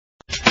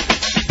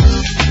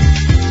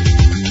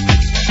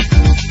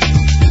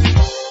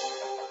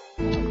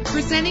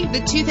the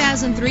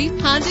 2003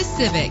 Honda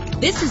Civic.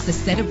 This is the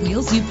set of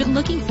wheels you've been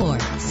looking for.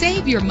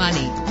 Save your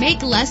money.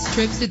 Make less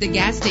trips to the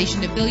gas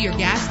station to fill your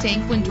gas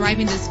tank when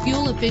driving this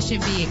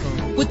fuel-efficient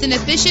vehicle. With an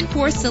efficient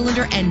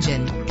 4-cylinder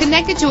engine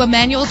connected to a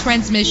manual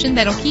transmission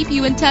that'll keep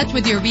you in touch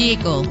with your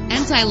vehicle.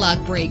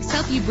 Anti-lock brakes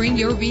help you bring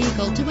your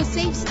vehicle to a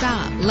safe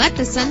stop. Let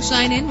the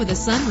sunshine in with a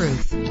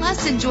sunroof.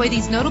 Plus, enjoy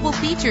these notable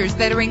features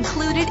that are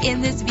included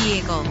in this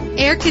vehicle: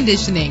 air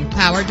conditioning,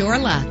 power door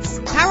locks,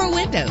 power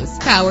windows,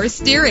 power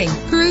steering,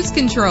 cruise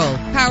control,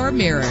 power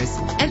mirrors,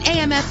 an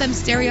AM/FM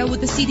stereo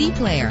with a CD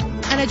player,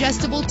 an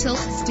adjustable tilt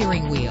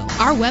steering wheel.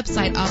 Our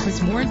website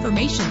offers more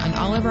information on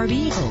all of our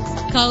vehicles.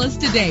 Call us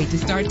today to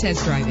start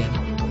test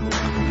driving.